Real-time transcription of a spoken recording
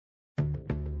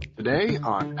Today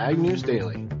on Ag News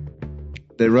Daily.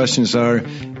 The Russians are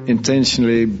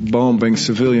intentionally bombing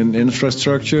civilian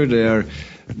infrastructure. They are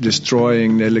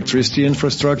destroying the electricity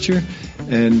infrastructure.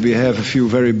 And we have a few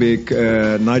very big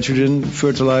nitrogen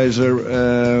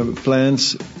fertilizer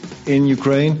plants in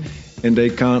Ukraine. And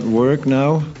they can't work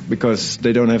now because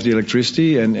they don't have the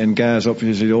electricity. And gas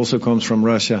obviously also comes from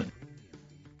Russia.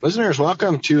 Listeners,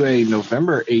 welcome to a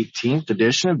November 18th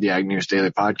edition of the Ag News Daily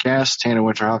Podcast. Tanner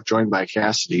Winterhoff joined by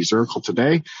Cassidy Zirkle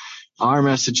today. Our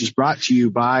message is brought to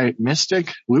you by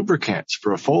Mystic Lubricants.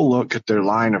 For a full look at their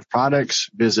line of products,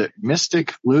 visit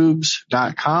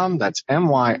mysticlubes.com. That's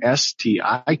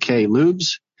MYSTIK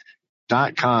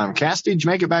lubes.com. Cassidy, did you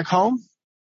make it back home?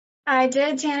 I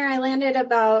did, Tanner. I landed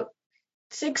about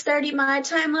 6:30 my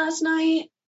time last night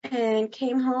and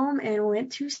came home and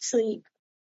went to sleep.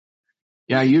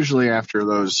 Yeah, usually after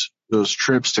those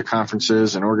trips to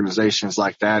conferences and organizations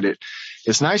like that,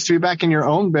 it's nice to be back in your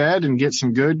own bed and get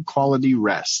some good quality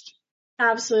rest.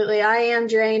 Absolutely. I am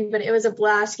drained, but it was a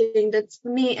blast getting to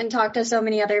meet and talk to so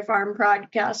many other farm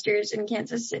broadcasters in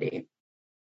Kansas City.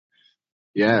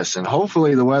 Yes, and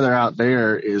hopefully the weather out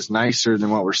there is nicer than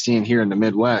what we're seeing here in the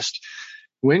Midwest.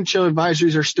 Wind chill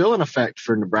advisories are still in effect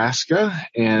for Nebraska,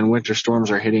 and winter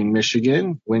storms are hitting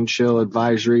Michigan. Wind chill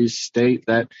advisories state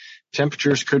that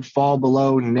temperatures could fall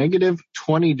below negative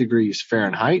 20 degrees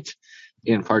Fahrenheit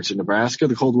in parts of Nebraska.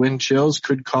 The cold wind chills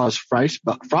could cause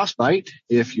frostbite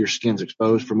if your skin's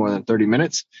exposed for more than 30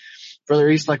 minutes. Further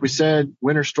east, like we said,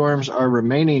 winter storms are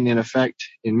remaining in effect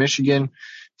in Michigan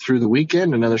through the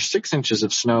weekend. Another 6 inches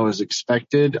of snow is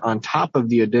expected on top of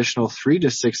the additional 3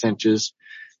 to 6 inches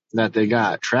that they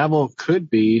got. Travel could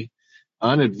be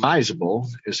unadvisable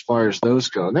as far as those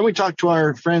go. And then we talked to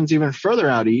our friends even further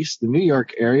out east, the New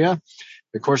York area.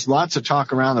 Of course, lots of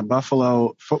talk around the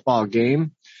Buffalo football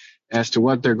game as to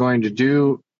what they're going to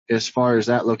do as far as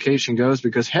that location goes,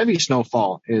 because heavy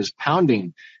snowfall is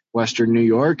pounding western New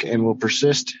York and will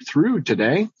persist through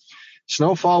today.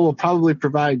 Snowfall will probably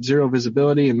provide zero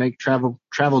visibility and make travel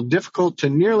difficult to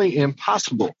nearly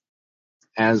impossible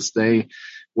as they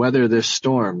weather this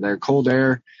storm. Their cold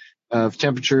air of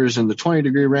temperatures in the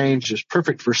 20-degree range is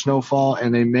perfect for snowfall,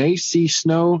 and they may see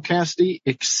snow, Cassidy,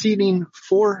 exceeding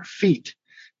 4 feet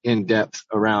in depth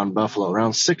around Buffalo.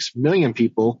 Around 6 million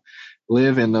people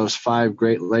live in those 5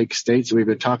 Great Lakes states that we've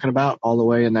been talking about, all the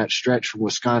way in that stretch from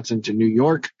Wisconsin to New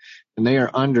York, and they are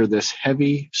under this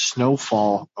heavy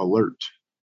snowfall alert.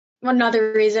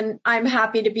 Another reason I'm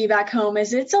happy to be back home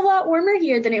is it's a lot warmer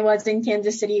here than it was in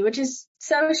Kansas City, which is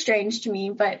so strange to me,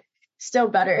 but still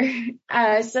better.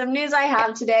 Some news I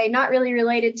have today, not really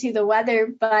related to the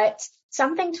weather, but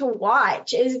something to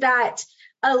watch is that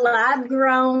a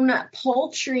lab-grown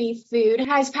poultry food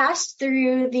has passed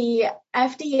through the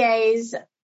FDA's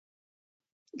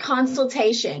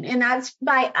consultation, and that's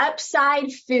by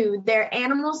Upside Food. Their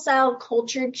animal cell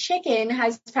cultured chicken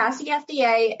has passed the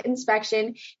FDA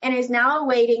inspection and is now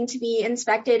awaiting to be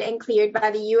inspected and cleared by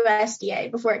the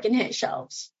USDA before it can hit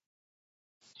shelves.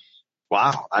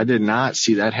 Wow, I did not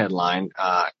see that headline.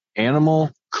 Animal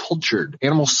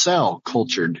cell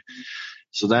cultured.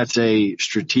 So that's a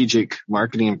strategic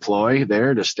marketing ploy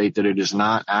there to state that it is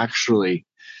not actually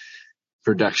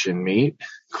production meat.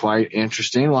 Quite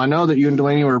interesting. Well, I know that you and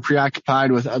Delaney were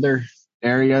preoccupied with other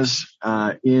areas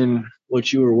in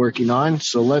what you were working on.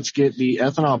 So let's get the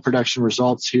ethanol production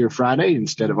results here Friday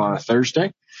instead of on a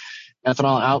Thursday.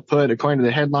 Ethanol output, according to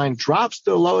the headline, drops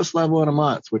to the lowest level in a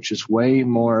month, which is way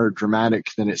more dramatic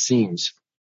than it seems.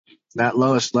 That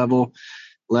lowest level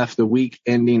left the week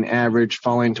ending average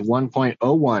falling to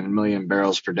 1.01 million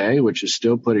barrels per day, which is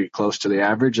still pretty close to the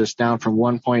average. It's down from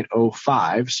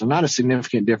 1.05, so not a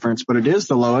significant difference, but it is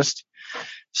the lowest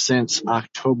since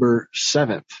October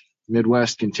 7th.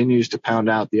 Midwest continues to pound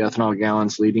out the ethanol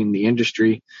gallons, leading the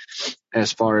industry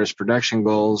as far as production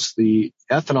goals. The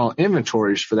ethanol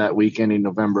inventories for that week ending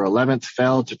November 11th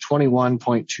fell to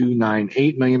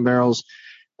 21.298 million barrels.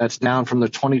 That's down from the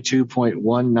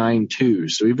 22.192.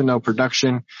 So even though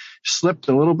production slipped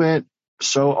a little bit,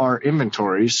 so are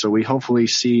inventories. So we hopefully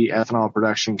see ethanol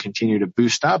production continue to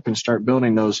boost up and start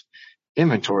building those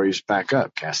inventories back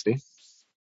up, Cassidy.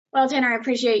 Well, Tanner, I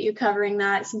appreciate you covering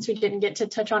that since we didn't get to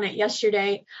touch on it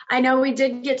yesterday. I know we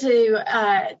did get to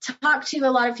talk to a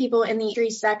lot of people in the industry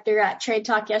sector at Trade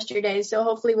Talk yesterday, so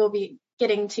hopefully we'll be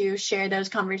getting to share those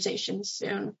conversations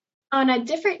soon. On a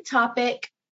different topic,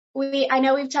 I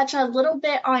know we've touched a little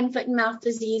bit on foot and mouth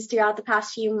disease throughout the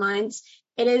past few months.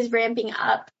 It is ramping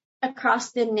up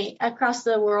across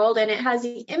the world, and it has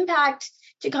the impact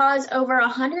to cause over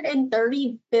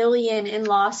 $130 billion in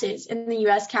losses in the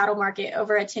U.S. cattle market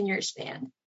over a 10-year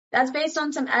span. That's based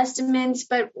on some estimates,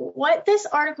 but what this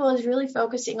article is really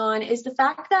focusing on is the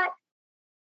fact that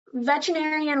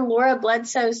veterinarian Laura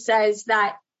Bledsoe says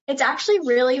that it's actually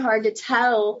really hard to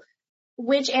tell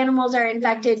which animals are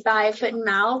infected by foot and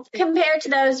mouth compared to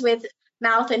those with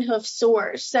mouth and hoof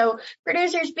sores. So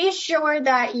producers, be sure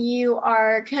that you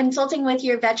are consulting with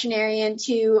your veterinarian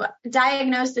to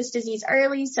diagnose this disease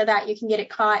early so that you can get it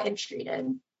caught and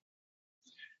treated.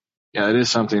 Yeah, it is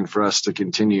something for us to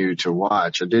continue to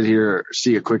watch. I did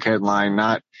see a quick headline,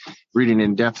 not reading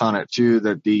in depth on it too,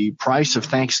 that the price of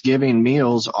Thanksgiving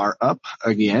meals are up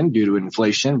again due to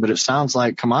inflation, but it sounds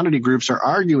like commodity groups are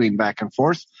arguing back and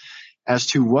forth as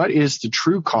to what is the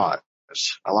true cause.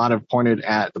 A lot have pointed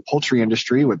at the poultry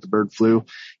industry with the bird flu,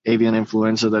 avian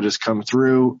influenza that has come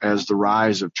through as the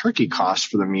rise of turkey costs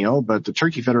for the meal, but the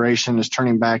Turkey Federation is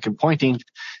turning back and pointing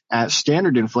at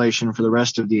standard inflation for the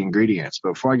rest of the ingredients.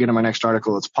 But before I get to my next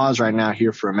article, let's pause right now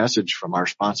here for a message from our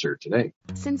sponsor today.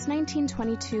 Since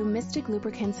 1922, Mystic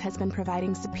Lubricants has been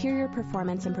providing superior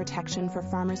performance and protection for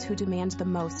farmers who demand the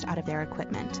most out of their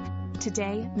equipment.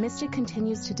 Today, Mystic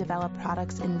continues to develop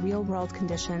products in real-world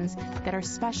conditions that are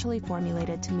specially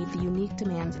formulated to meet the unique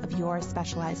demands of your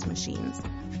specialized machines.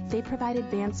 They provide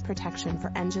advanced protection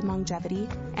for engine longevity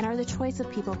and are the choice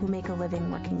of people who make a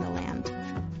living working the land.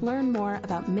 Learn more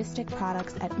about Mystic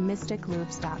products at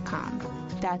mysticlubes.com.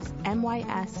 That's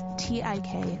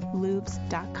MYSTIK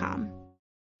lubes.com.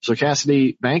 So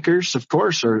Cassidy, bankers, of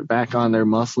course, are back on their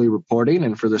monthly reporting,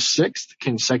 and for the 6th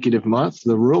consecutive month,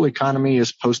 the rural economy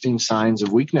is posting signs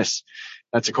of weakness.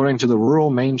 That's according to the Rural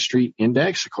Main Street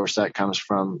Index. Of course, that comes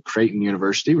from Creighton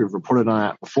University. We've reported on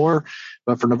that before,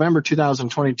 but for November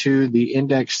 2022, the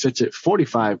index sits at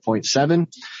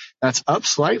 45.7. That's up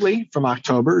slightly from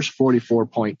October's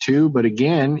 44.2, but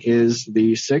again is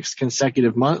the 6th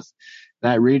consecutive month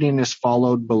that reading is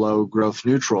followed below growth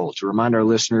neutral. To remind our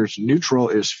listeners, neutral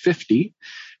is 50,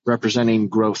 representing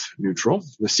growth neutral.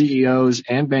 The CEOs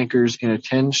and bankers in a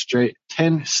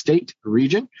 10-state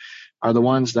region are the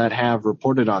ones that have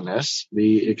reported on this.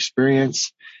 The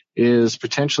experience is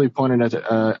potentially pointed at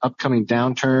an upcoming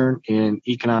downturn in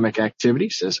economic activity,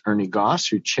 says Ernie Goss,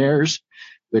 who chairs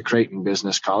the Creighton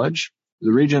Business College.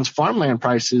 The region's farmland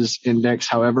prices index,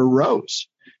 however, rose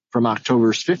from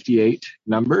October's 58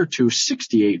 number to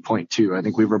 68.2. I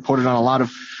think we've reported on a lot of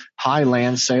high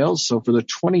land sales. So for the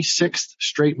 26th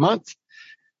straight month,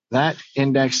 that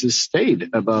index has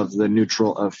stayed above the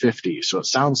neutral of 50. So it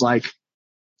sounds like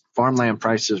farmland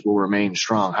prices will remain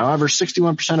strong. However,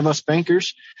 61% of us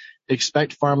bankers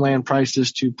expect farmland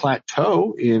prices to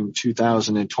plateau in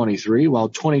 2023, while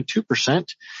 22%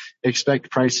 expect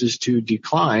prices to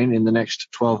decline in the next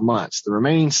 12 months. The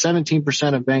remaining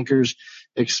 17% of bankers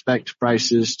expect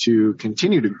prices to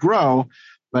continue to grow,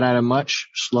 but at a much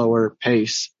slower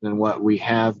pace than what we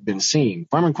have been seeing.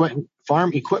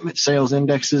 Farm equipment sales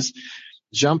indexes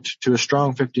jumped to a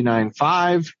strong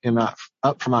 59.5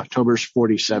 up from October's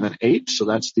 47.8. So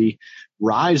that's the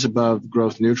rise above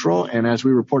growth neutral. And as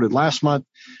we reported last month,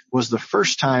 was the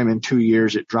first time in 2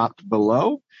 years it dropped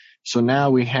below. So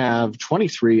now we have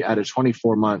 23 out of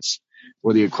 24 months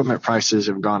where the equipment prices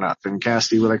have gone up. And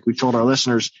Cassidy, like we told our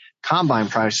listeners, combine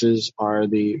prices are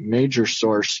the major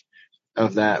source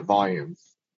of that volume.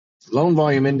 Loan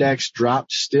volume index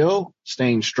dropped still,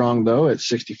 staying strong though at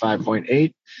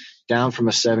 65.8, down from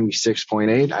a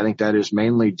 76.8. I think that is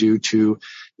mainly due to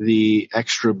the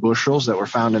extra bushels that were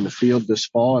found in the field this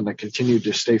fall and that continue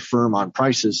to stay firm on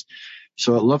prices.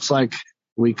 So it looks like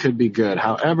we could be good.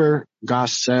 However,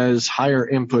 Goss says higher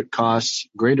input costs,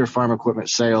 greater farm equipment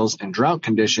sales, and drought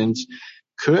conditions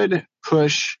could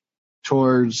push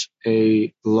towards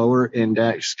a lower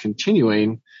index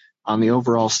continuing on the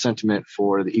overall sentiment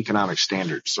for the economic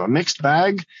standards. So a mixed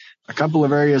bag, a couple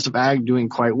of areas of ag doing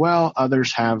quite well,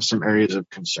 others have some areas of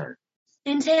concern.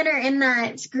 And Tanner, in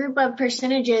that group of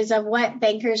percentages of what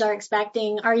bankers are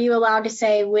expecting, are you allowed to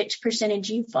say which percentage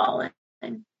you fall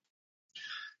in?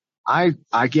 I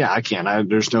can.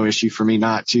 There's no issue for me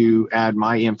not to add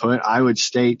my input. I would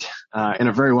state, in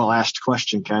a very well asked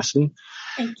question, Cassidy,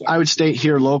 Thank you. I would state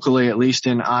here locally, at least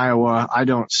in Iowa, I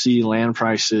don't see land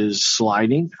prices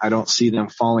sliding. I don't see them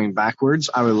falling backwards.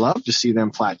 I would love to see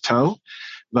them plateau.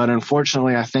 But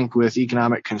unfortunately, I think with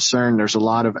economic concern, there's a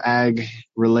lot of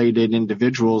ag-related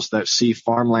individuals that see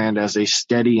farmland as a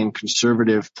steady and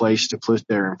conservative place to put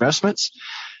their investments.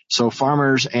 So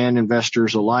farmers and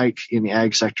investors alike in the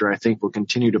ag sector, I think, will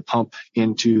continue to pump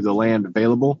into the land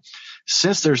available.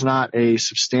 Since there's not a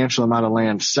substantial amount of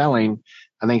land selling,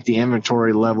 I think the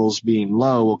inventory levels being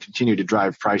low will continue to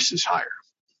drive prices higher.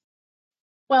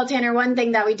 Well, Tanner, one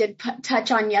thing that we did touch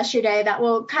on yesterday that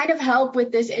will kind of help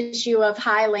with this issue of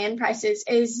high land prices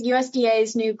is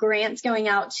USDA's new grants going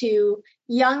out to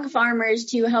young farmers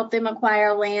to help them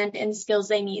acquire land and skills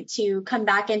they need to come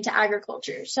back into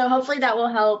agriculture. So hopefully that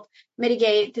will help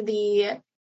mitigate the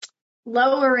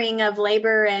lowering of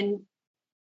labor and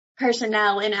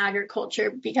personnel in agriculture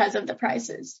because of the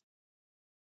prices.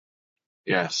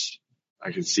 Yes,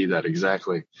 I can see that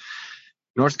exactly.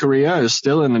 North Korea is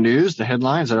still in the news, the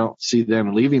headlines. I don't see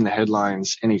them leaving the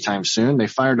headlines anytime soon. They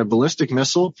fired a ballistic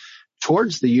missile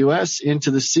towards the U.S.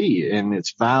 into the sea in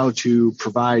its vow to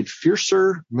provide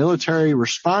fiercer military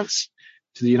response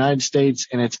to the United States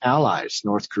and its allies.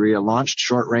 North Korea launched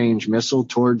short-range missile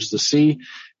towards the sea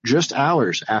just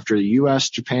hours after the U.S.,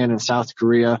 Japan, and South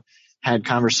Korea had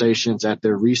conversations at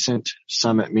their recent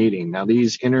summit meeting. Now,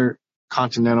 these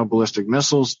intercontinental ballistic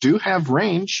missiles do have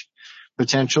range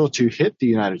potential to hit the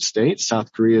United States.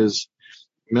 South Korea's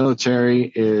military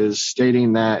is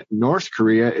stating that North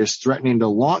Korea is threatening to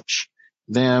launch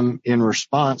them in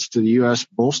response to the U.S.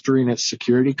 bolstering its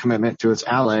security commitment to its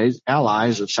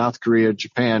allies of South Korea,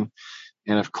 Japan,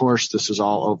 and of course, this is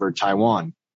all over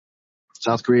Taiwan.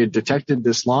 South Korea detected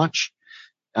this launch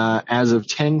as of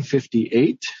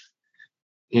 10:58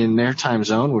 in their time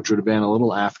zone, which would have been a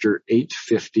little after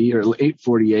 8:50 or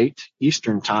 8:48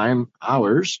 Eastern time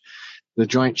hours. The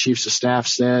Joint Chiefs of Staff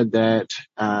said that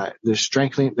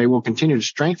they will continue to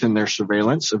strengthen their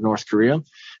surveillance of North Korea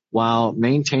while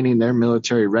maintaining their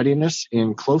military readiness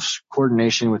in close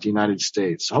coordination with the United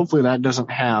States. Hopefully that doesn't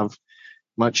have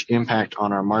much impact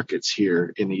on our markets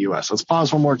here in the U.S. Let's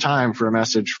pause one more time for a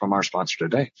message from our sponsor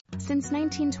today. Since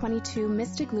 1922,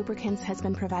 Mystic Lubricants has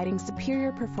been providing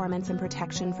superior performance and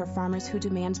protection for farmers who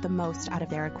demand the most out of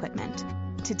their equipment.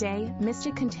 Today,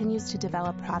 Mystic continues to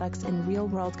develop products in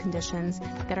real-world conditions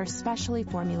that are specially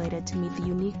formulated to meet the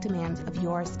unique demands of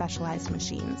your specialized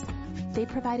machines. They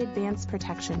provide advanced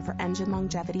protection for engine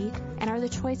longevity and are the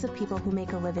choice of people who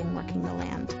make a living working the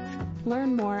land.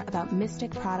 Learn more about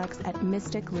Mystic products at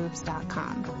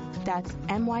mysticlubes.com. That's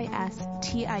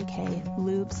MYSTIK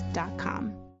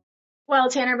lubes.com. Well,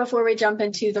 Tanner, before we jump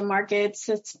into the markets,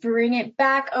 let's bring it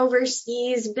back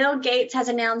overseas. Bill Gates has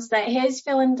announced that his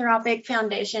philanthropic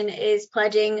foundation is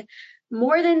pledging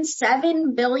more than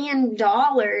 $7 billion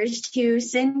to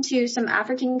send to some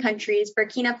African countries,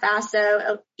 Burkina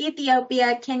Faso,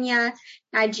 Ethiopia, Kenya,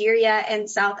 Nigeria, and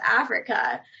South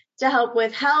Africa, to help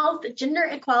with health, gender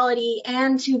equality,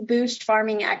 and to boost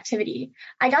farming activity.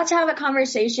 I got to have a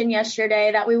conversation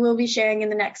yesterday that we will be sharing in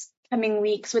the next coming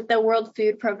weeks with the World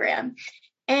Food Program.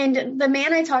 And the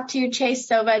man I talked to, Chase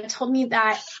Sova, told me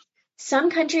that some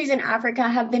countries in Africa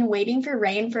have been waiting for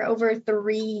rain for over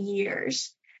 3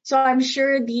 years. So I'm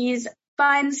sure these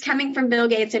funds coming from Bill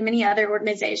Gates and many other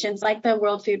organizations like the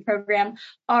World Food Program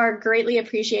are greatly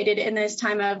appreciated in this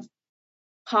time of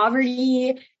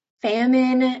poverty,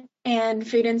 famine, and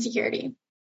food insecurity.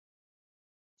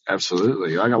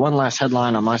 Absolutely. I got one last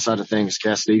headline on my side of things,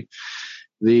 Cassidy.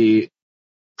 The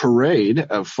parade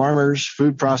of farmers,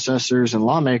 food processors, and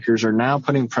lawmakers are now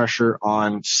putting pressure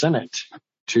on Senate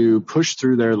to push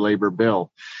through their labor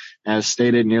bill. As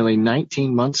stated nearly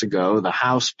 19 months ago, the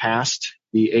House passed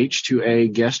the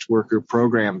H-2A guest worker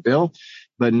program bill,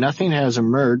 but nothing has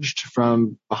emerged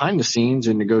from behind the scenes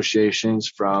in negotiations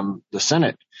from the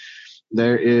Senate.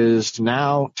 There is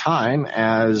now time,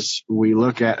 as we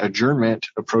look at adjournment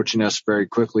approaching us very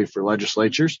quickly for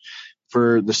legislatures,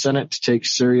 for the Senate to take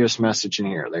serious messaging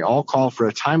here. They all call for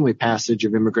a timely passage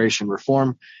of immigration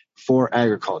reform for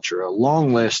agriculture. A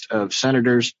long list of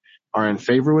senators are in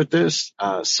favor with this.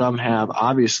 Some have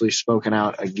obviously spoken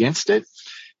out against it.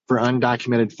 For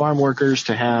undocumented farm workers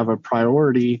to have a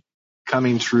priority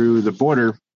coming through the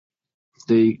border,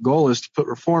 the goal is to put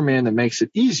reform in that makes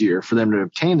it easier for them to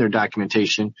obtain their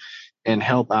documentation and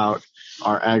help out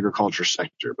our agriculture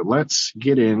sector. But let's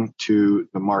get into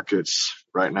the markets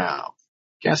right now.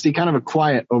 Cassidy, kind of a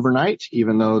quiet overnight,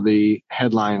 even though the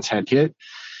headlines had hit.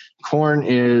 Corn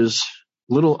is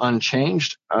little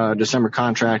unchanged. December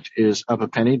contract is up a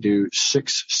penny to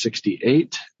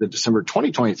 $6.68. The December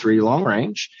 2023 long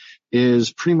range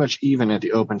is pretty much even at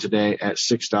the open today at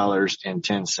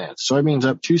 $6.10. Soybeans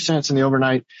up 2 cents in the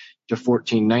overnight to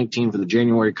 $14.19 for the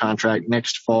January contract.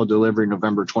 Next fall delivery,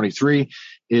 November 23,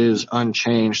 is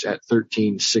unchanged at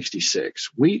 $13.66.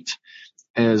 Wheat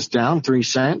is down 3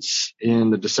 cents in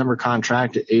the December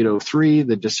contract at $8.03.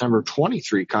 The December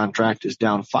 23 contract is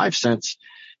down 5 cents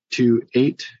to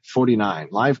 $8.49.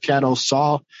 Live cattle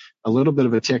saw a little bit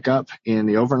of a tick up in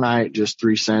the overnight, just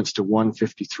 3 cents to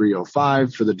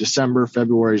 $153.05 for the December.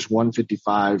 February's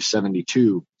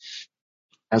 $155.72.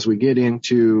 As we get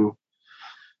into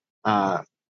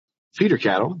Feeder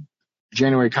cattle,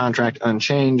 January contract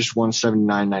unchanged,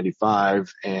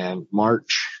 179.95, and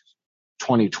March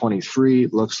 2023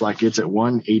 looks like it's at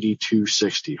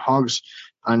 182.60. Hogs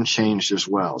unchanged as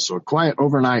well. So a quiet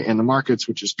overnight in the markets,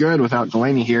 which is good, without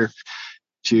Delaney here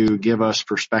to give us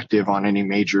perspective on any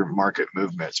major market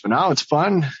movements. But now it's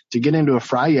fun to get into a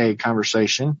Friday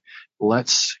conversation.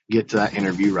 Let's get to that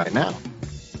interview right now.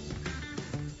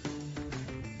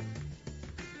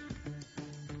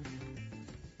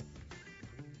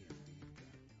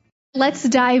 Let's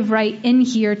dive right in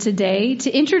here today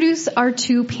to introduce our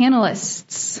two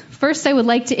panelists. First, I would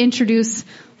like to introduce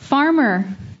farmer,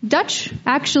 Dutch,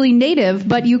 actually native,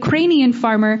 but Ukrainian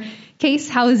farmer, Kees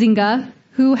Huizinga,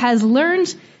 who has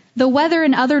learned the weather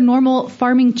and other normal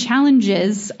farming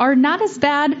challenges are not as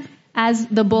bad as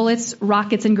the bullets,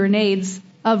 rockets, and grenades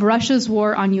of Russia's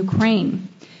war on Ukraine.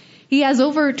 He has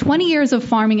over 20 years of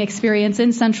farming experience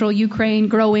in central Ukraine,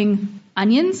 growing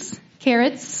onions,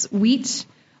 carrots, wheat,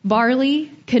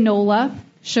 barley, canola,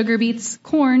 sugar beets,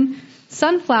 corn,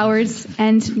 sunflowers,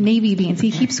 and navy beans. He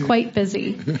keeps quite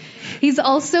busy. He's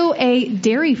also a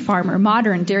dairy farmer,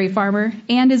 modern dairy farmer,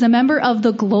 and is a member of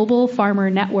the Global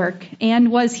Farmer Network, and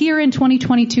was here in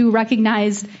 2022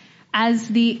 recognized as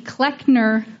the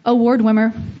Kleckner Award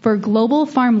winner for Global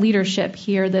Farm Leadership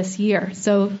here this year.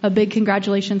 So a big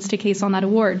congratulations to Kees on that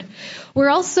award. We're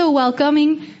also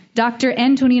welcoming Dr.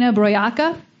 Antonina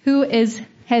Broyaka, who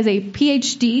has a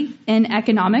PhD in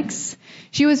economics.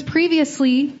 She was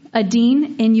previously a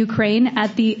dean in Ukraine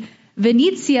at the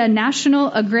Vinnytsia National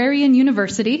Agrarian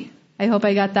University. I hope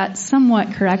I got that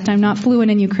somewhat correct. I'm not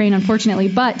fluent in Ukraine, unfortunately,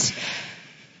 but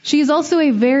she is also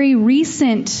a very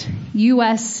recent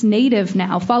U.S. native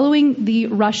now. Following the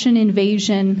Russian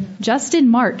invasion just in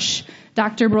March,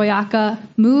 Dr. Broyaka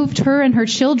moved her and her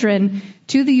children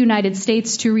to the United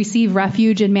States to receive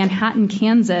refuge in Manhattan,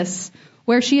 Kansas,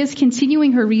 where she is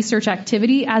continuing her research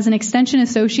activity as an extension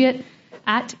associate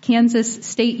at Kansas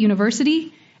State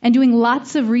University and doing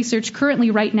lots of research currently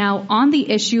right now on the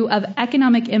issue of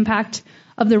economic impact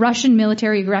of the Russian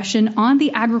military aggression on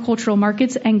the agricultural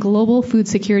markets and global food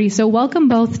security. So welcome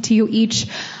both to you each.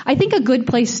 I think a good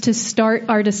place to start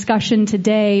our discussion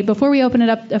today, before we open it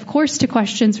up, of course, to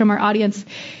questions from our audience,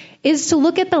 is to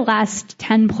look at the last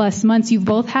 10 plus months. You've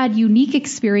both had unique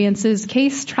experiences,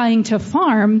 Kees trying to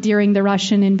farm during the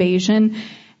Russian invasion,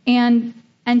 and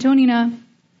Antonina,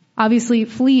 obviously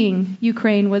fleeing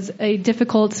Ukraine was a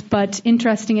difficult but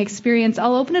interesting experience.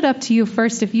 I'll open it up to you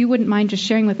first, if you wouldn't mind just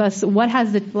sharing with us, what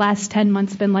has the last 10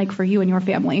 months been like for you and your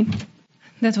family?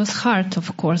 That was hard,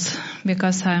 of course,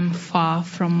 because I'm far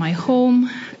from my home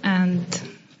and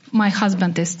my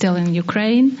husband is still in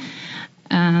Ukraine.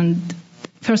 And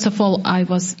first of all, I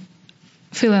was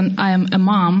feeling I am a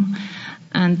mom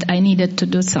and I needed to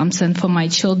do something for my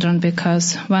children,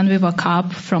 because when we woke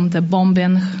up from the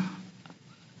bombing,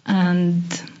 and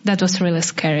that was really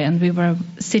scary, and we were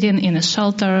sitting in a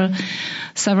shelter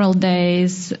several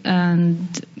days, and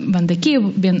when the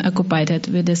Kyiv been occupied,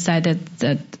 we decided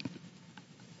that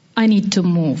I need to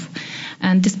move.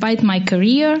 And despite my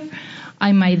career,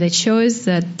 I made the choice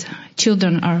that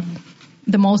children are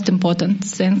the most important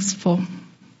things for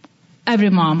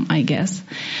every mom, I guess.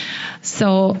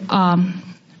 So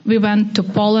we went to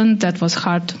Poland. That was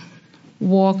hard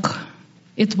walk.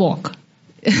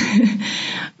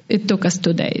 It took us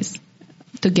 2 days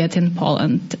to get in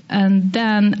Poland. And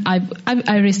then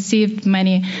I received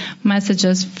many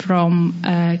messages from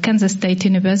Kansas State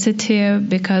University,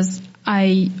 because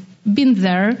I been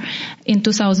there in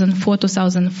 2004,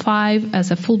 2005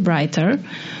 as a Fulbrighter.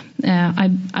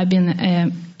 I've been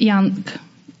a young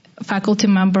faculty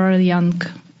member, young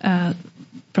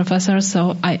professor,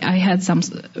 so I had some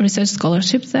research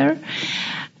scholarships there.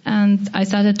 And I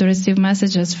started to receive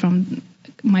messages from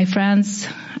my friends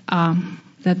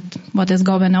that what is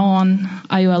going on,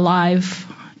 are you alive,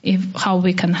 how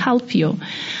we can help you.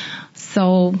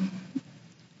 So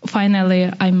finally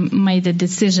I made a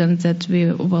decision that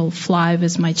we will fly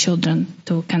with my children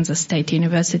to Kansas State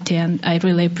University, and I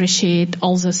really appreciate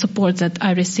all the support that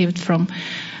I received from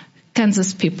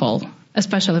Kansas people,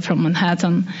 especially from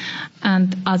Manhattan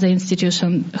and other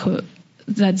institutions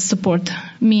that support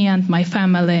me and my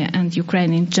family and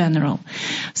Ukraine in general.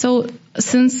 So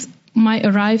since my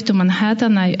arrival to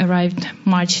Manhattan, I arrived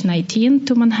March 19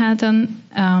 to Manhattan.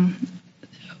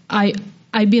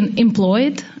 I've been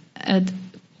employed at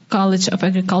College of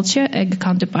Agriculture, Ag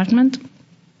Account Department,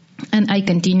 and I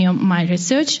continue my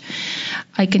research.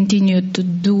 I continue to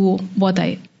do what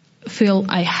I feel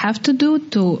I have to do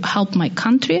to help my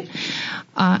country.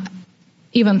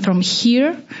 Even from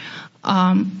here,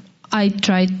 I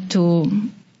try to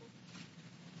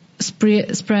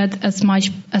spread as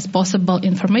much as possible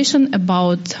information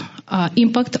about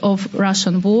impact of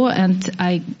Russian war, and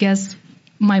I guess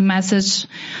my message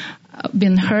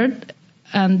been heard,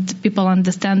 and people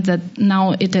understand that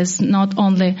now it is not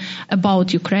only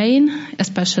about Ukraine,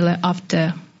 especially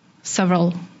after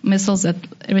several missiles that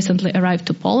recently arrived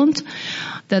to Poland,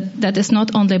 that is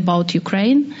not only about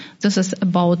Ukraine. This is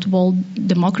about world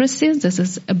democracy. This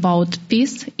is about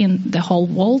peace in the whole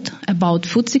world, about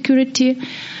food security,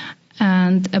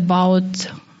 and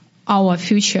about our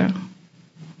future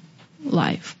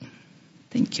life.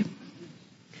 Thank you.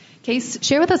 Case,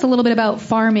 share with us a little bit about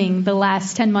farming the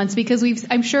last 10 months, because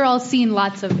I'm sure all seen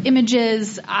lots of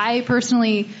images. I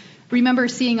personally remember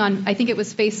seeing on, I think it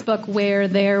was Facebook, where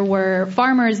there were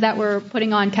farmers that were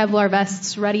putting on Kevlar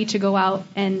vests ready to go out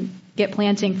and get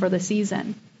planting for the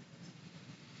season.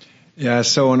 Yeah,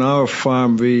 so on our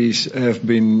farm we have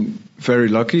been very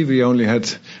lucky. We only had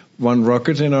one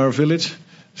rocket in our village,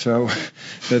 so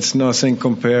that's nothing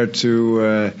compared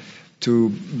to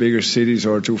bigger cities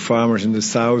or to farmers in the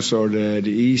south or the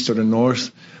east or the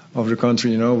north of the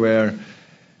country, where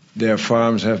their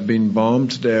farms have been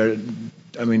bombed.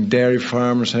 Dairy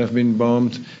farmers have been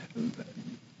bombed.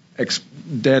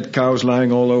 Dead cows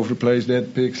lying all over the place,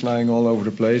 dead pigs lying all over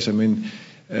the place.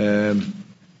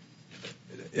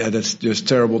 That's just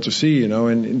terrible to see,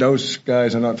 And those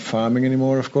guys are not farming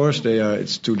anymore, of course.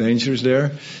 It's too dangerous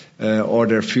there, or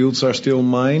their fields are still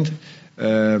mined.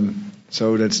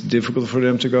 So that's difficult for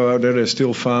them to go out there. There's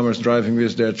still farmers driving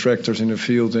with their tractors in the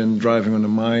field and driving on the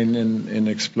mine and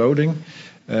exploding.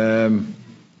 That's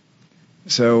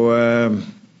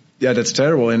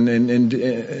terrible.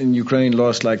 And Ukraine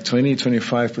lost like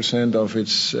 25% of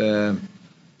its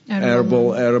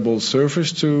arable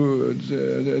surface to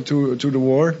the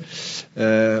war.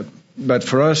 But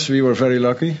for us, we were very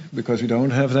lucky because we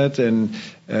don't have that, and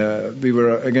we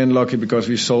were again lucky because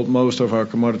we sold most of our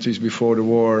commodities before the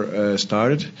war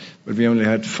started. But we only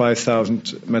had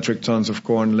 5,000 metric tons of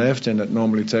corn left, and that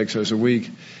normally takes us a week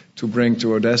to bring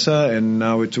to Odessa, and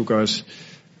now it took us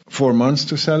 4 months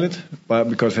to sell it,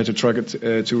 because we had to truck it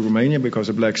to Romania because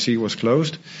the Black Sea was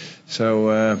closed.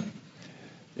 So.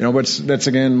 That's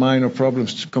again minor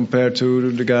problems compared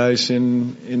to the guys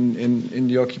in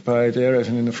the occupied areas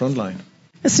and in the front line.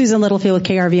 Susan Littlefield with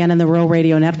KRVN and the Rural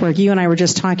Radio Network. You and I were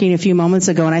just talking a few moments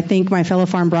ago, and I think my fellow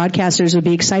farm broadcasters would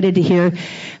be excited to hear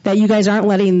that you guys aren't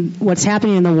letting what's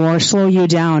happening in the war slow you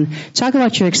down. Talk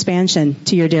about your expansion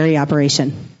to your dairy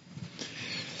operation.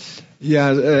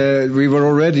 Yeah, we were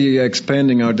already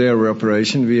expanding our dairy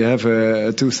operation. We have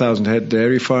a 2,000 head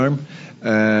dairy farm.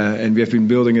 And we have been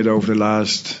building it over the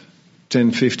last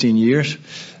 10, 15 years.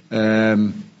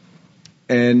 And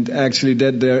actually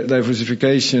that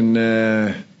diversification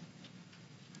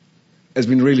has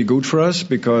been really good for us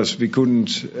because we couldn't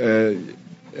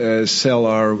sell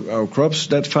our crops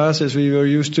that fast as we were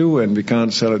used to, and we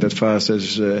can't sell it that fast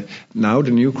as now, the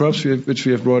new crops which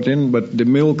we have brought in. But the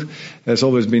milk has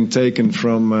always been taken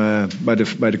from by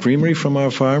the creamery from our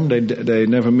farm. They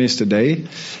never missed a day.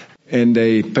 And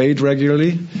they paid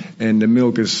regularly, and the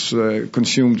milk is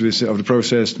consumed the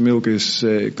processed milk is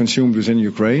consumed within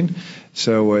Ukraine.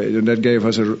 So that gave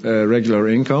us a regular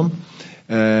income.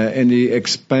 And the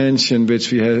expansion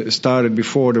which we had started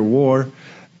before the war,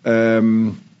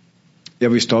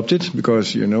 we stopped it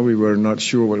because we were not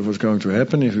sure what was going to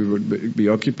happen, if we would be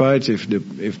occupied, if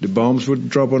the bombs would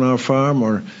drop on our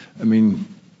farm,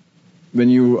 when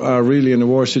you are really in a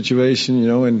war situation,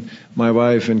 and my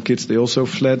wife and kids, they also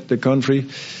fled the country,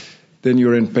 then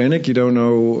you're in panic. You don't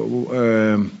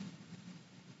know,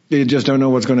 you just don't know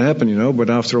what's going to happen, But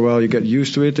after a while you get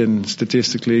used to it, and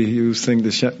statistically you think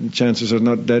the chances are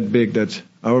not that big that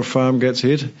our farm gets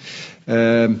hit.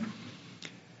 We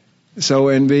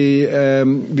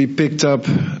picked up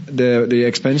the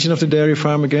expansion of the dairy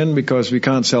farm again because we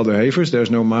can't sell the heifers.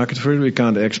 There's no market for it. We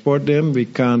can't export them. We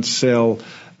can't sell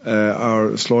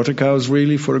our slaughter cows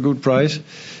really for a good price.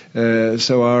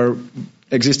 So our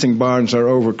existing barns are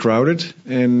overcrowded,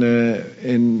 and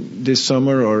in this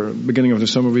summer or beginning of the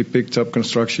summer we picked up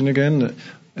construction again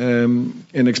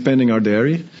in expanding our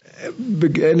dairy.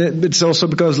 And it's also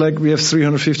because we have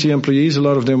 350 employees, a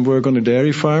lot of them work on the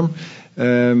dairy farm.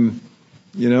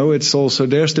 It's also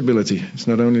their stability. It's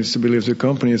not only the stability of the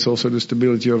company, it's also the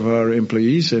stability of our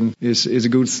employees, and is a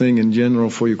good thing in general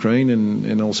for Ukraine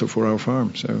and also for our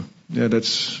farm. So,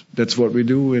 that's what we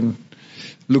do, and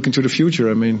look into the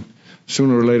future.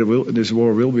 Sooner or later this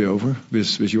war will be over,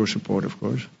 with your support, of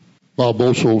course. Bob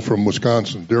Bosold from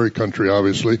Wisconsin, dairy country,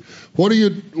 obviously. What are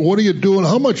you doing?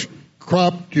 How much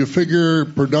crop do you figure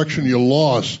production you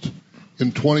lost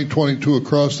in 2022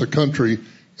 across the country?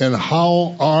 And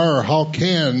how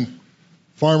can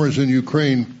farmers in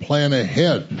Ukraine plan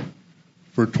ahead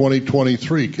for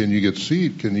 2023? Can you get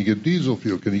seed? Can you get diesel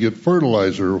fuel? Can you get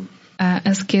fertilizer?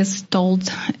 As Keith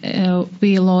told,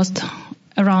 we lost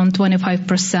around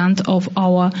 25% of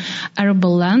our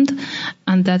arable land,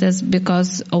 and that is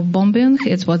because of bombing.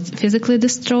 It was physically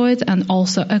destroyed and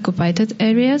also occupied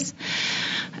areas.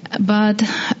 But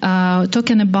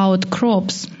talking about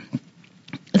crops,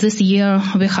 this year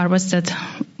we harvested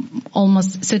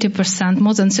almost 30%,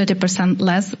 more than 30%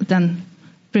 less than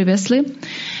previously.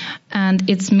 And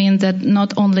it means that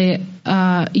not only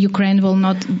Ukraine will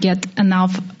not get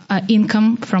enough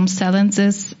income from selling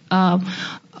this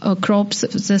crops,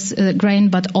 this grain,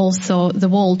 but also the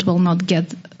world will not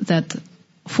get that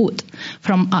food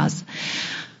from us.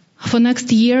 For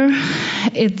next year,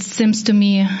 it seems to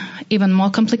me even more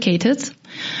complicated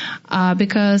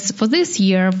because for this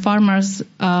year, farmers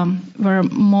were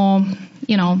more,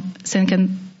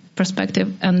 thinking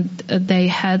perspective, and they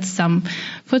had some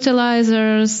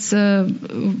fertilizers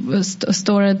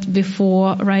stored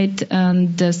before, right,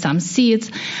 and some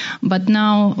seeds. But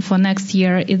now for next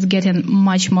year, it's getting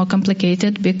much more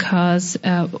complicated because,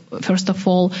 first of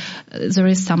all, there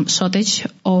is some shortage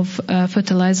of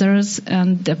fertilizers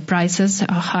and the prices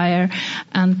are higher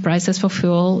and prices for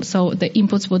fuel, so the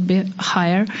inputs would be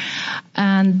higher.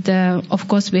 And, of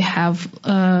course, we have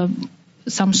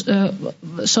some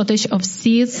shortage of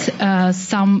seeds,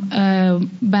 some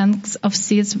banks of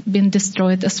seeds been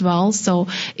destroyed as well. So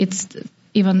it's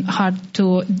even hard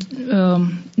to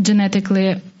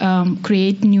genetically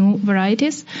create new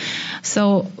varieties.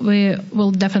 So we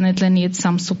will definitely need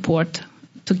some support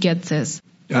to get this.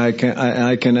 I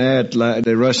can add, like,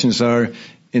 the Russians are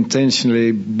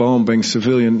intentionally bombing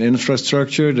civilian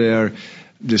infrastructure. They are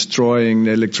destroying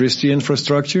the electricity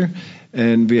infrastructure.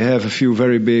 And we have a few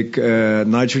very big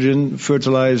nitrogen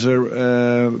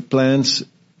fertilizer plants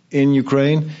in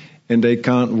Ukraine, and they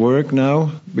can't work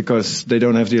now because they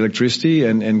don't have the electricity,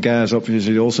 and gas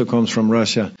obviously also comes from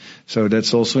Russia. So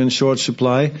that's also in short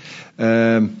supply.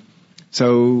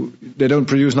 So they don't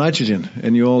produce nitrogen.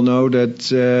 And you all know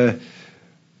that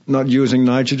not using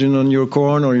nitrogen on your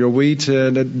corn or your wheat,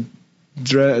 that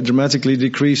dramatically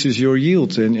decreases your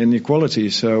yield and your quality.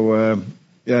 So,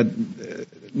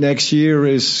 next year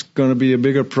is going to be a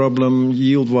bigger problem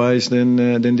yield-wise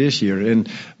than this year.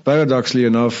 And paradoxically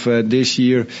enough, this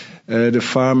year, the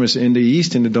farmers in the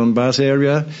east, in the Donbass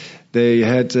area, they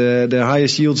had their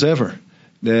highest yields ever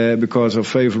because of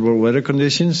favorable weather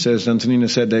conditions. As Antonina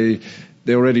said, they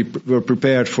already were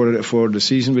prepared for the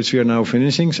season, which we are now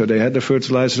finishing. So they had the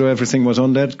fertilizer, so everything was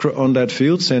on that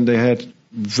fields, and they had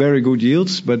very good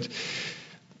yields, but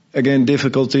again,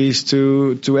 difficulties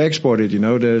to export it.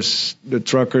 There's the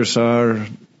truckers are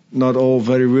not all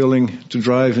very willing to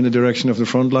drive in the direction of the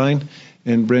front line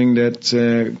and bring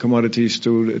that commodities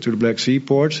to the Black Sea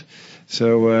port.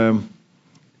 So,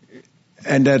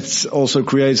 and that also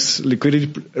creates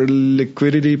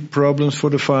liquidity problems for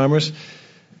the farmers,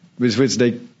 with which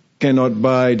they cannot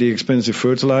buy the expensive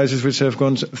fertilizers which have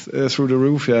gone through the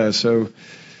roof. Yeah, so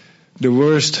the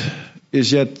worst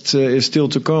is still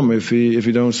to come if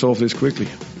we don't solve this quickly.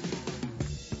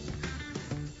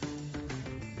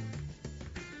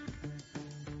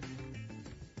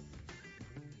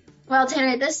 Well,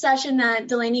 Tanner, this session that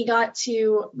Delaney got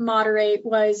to moderate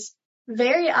was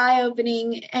very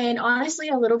eye-opening and honestly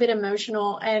a little bit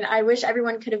emotional. And I wish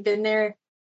everyone could have been there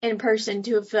in person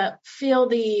to feel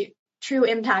the true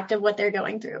impact of what they're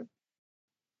going through.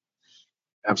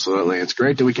 Absolutely. It's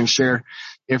great that we can share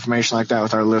information like that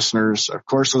with our listeners. Of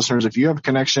course, listeners, if you have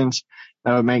connections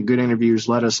that would make good interviews,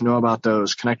 let us know about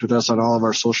those. Connect with us on all of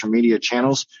our social media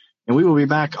channels, and we will be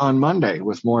back on Monday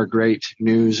with more great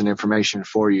news and information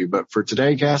for you. But for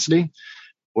today, Cassidy,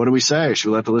 what do we say? Should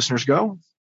we let the listeners go?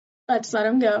 Let's let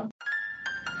them go.